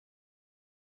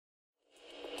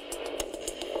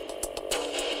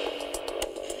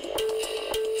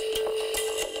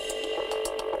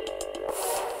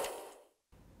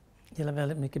Det gäller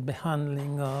väldigt mycket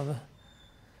behandling av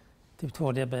typ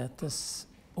 2-diabetes,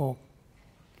 och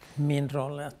min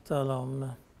roll är att tala om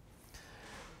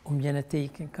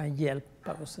genetiken kan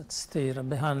hjälpa oss att styra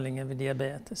behandlingen vid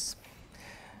diabetes.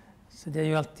 Så det har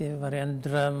ju alltid varit en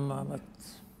dröm av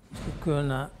att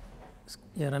kunna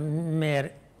göra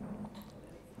mer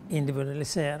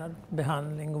individualiserad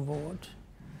behandling och vård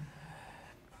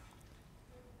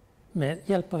med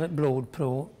hjälp av ett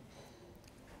blodprov.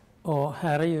 Och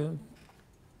här är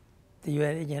det är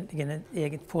ju egentligen ett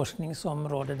eget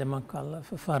forskningsområde, det man kallar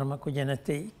för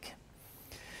farmakogenetik.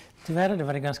 Tyvärr har det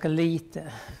varit ganska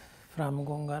lite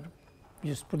framgångar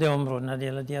just på det området när det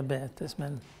gäller diabetes,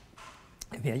 men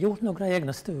vi har gjort några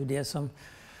egna studier som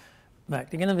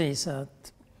verkligen har visat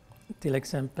att till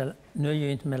exempel, nu är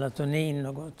ju inte melatonin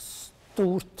något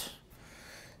stort,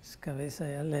 ska vi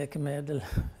säga, läkemedel,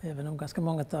 även om ganska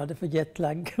många tar det för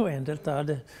jetlag och en del tar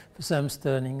det för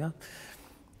sömnstörningar.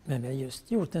 Men vi har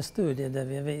just gjort en studie där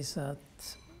vi har visat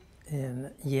att en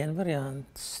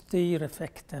genvariant styr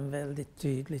effekten väldigt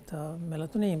tydligt av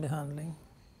melatoninbehandling.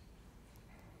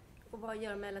 Och vad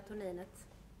gör melatoninet?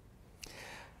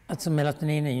 Alltså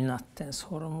melatonin är ju nattens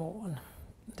hormon.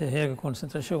 Det är höga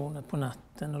koncentrationer på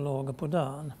natten och låga på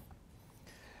dagen.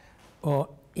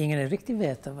 Och ingen riktigt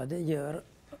vet vad det gör,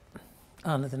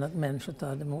 annat än att människor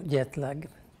tar det mot jetlag.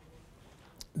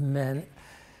 Men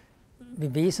vi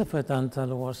visar för ett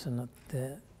antal år sedan att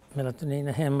melatonin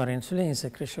hämmar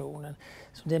insulinsekretionen.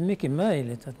 Så det är mycket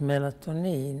möjligt att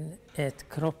melatonin är ett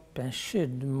kroppens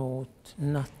skydd mot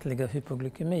nattliga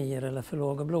hypoglykemier eller för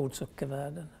låga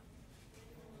blodsockervärden.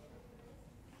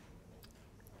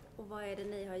 Och vad är det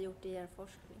ni har gjort i er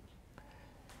forskning?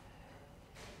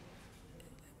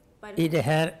 I det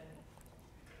här,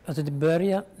 alltså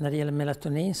när det gäller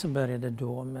melatonin så började det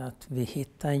då med att vi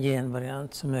hittade en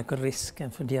genvariant som ökar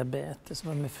risken för diabetes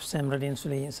med försämrad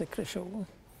insulinsekretion.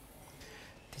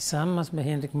 Tillsammans med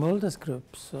Henrik Mulders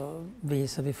grupp så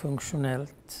visar vi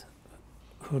funktionellt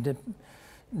hur det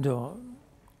då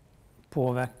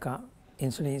påverkar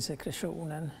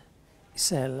insulinsekretionen i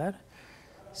celler.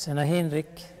 Sen har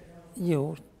Henrik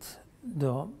gjort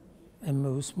då en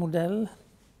musmodell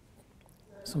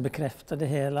som bekräftar det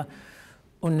hela.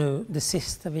 Och nu, det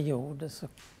sista vi gjorde, så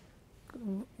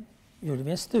gjorde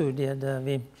vi en studie där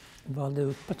vi valde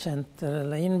ut patienter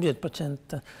eller inbjöd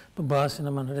patienter på basen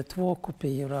när man hade 2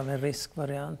 kopior av en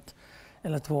riskvariant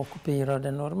eller 2 kopior av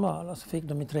den normala, så fick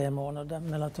de i 3 månader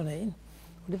melatonin.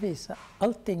 Och det visar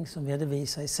allting som vi hade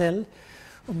visat i cell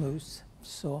och mus,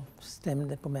 så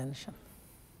stämde på människan.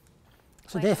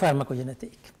 Så det är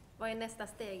farmakogenetik. Vad är nästa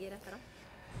steg i detta då?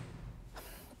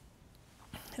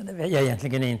 Det vet jag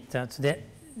egentligen inte. Alltså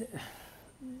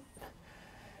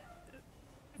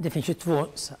det finns ju 2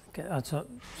 saker. Alltså,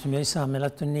 som jag sa,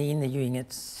 melatonin är ju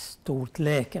inget stort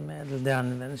läkemedel. Det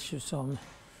används ju som,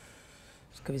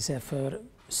 ska vi säga, för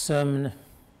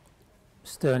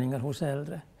sömnstörningar hos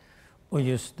äldre. Och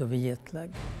just då vid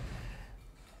jetlag.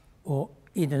 Och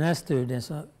i den här studien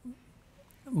så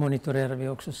monitorerar vi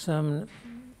också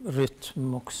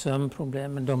sömnrytm och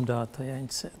sömnproblem, men de data har jag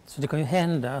inte sett. Så det kan ju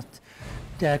hända att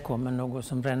där kommer något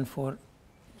som redan får,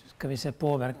 ska vi säga,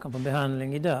 påverkan på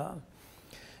behandling idag.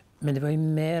 Men det var ju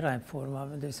mera en form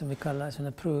av det som vi kallar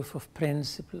en proof of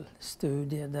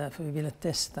principle-studie, därför vi ville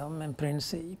testa om en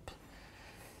princip.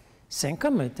 Sen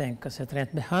kan man ju tänka sig att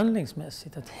rent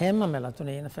behandlingsmässigt att hämma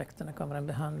melatonineffekterna kan vara en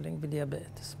behandling vid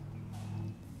diabetes.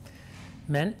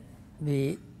 Men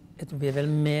vi är väl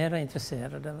mera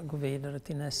intresserade av att gå vidare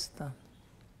till nästa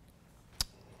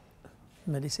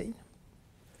medicin.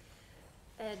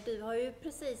 Du har ju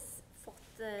precis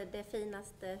fått det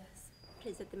finaste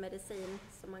priset i medicin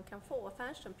som man kan få,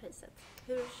 Fernströmpriset.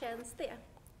 Hur känns det?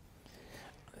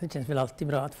 Det känns väl alltid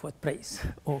bra att få ett pris.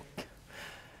 Och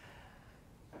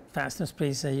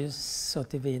Fernströmspris är ju så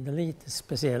tillvida lite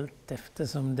speciellt,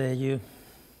 eftersom det är ju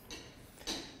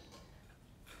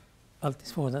alltid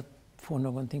svårt att få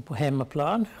någonting på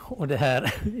hemmaplan, och det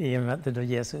här i och med att det då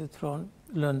ges ut från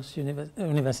Lunds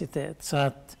universitet. Så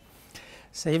att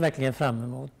ser verkligen fram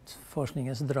emot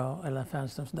Forskningens Dag eller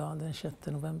Fernströms Dag den 6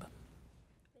 november.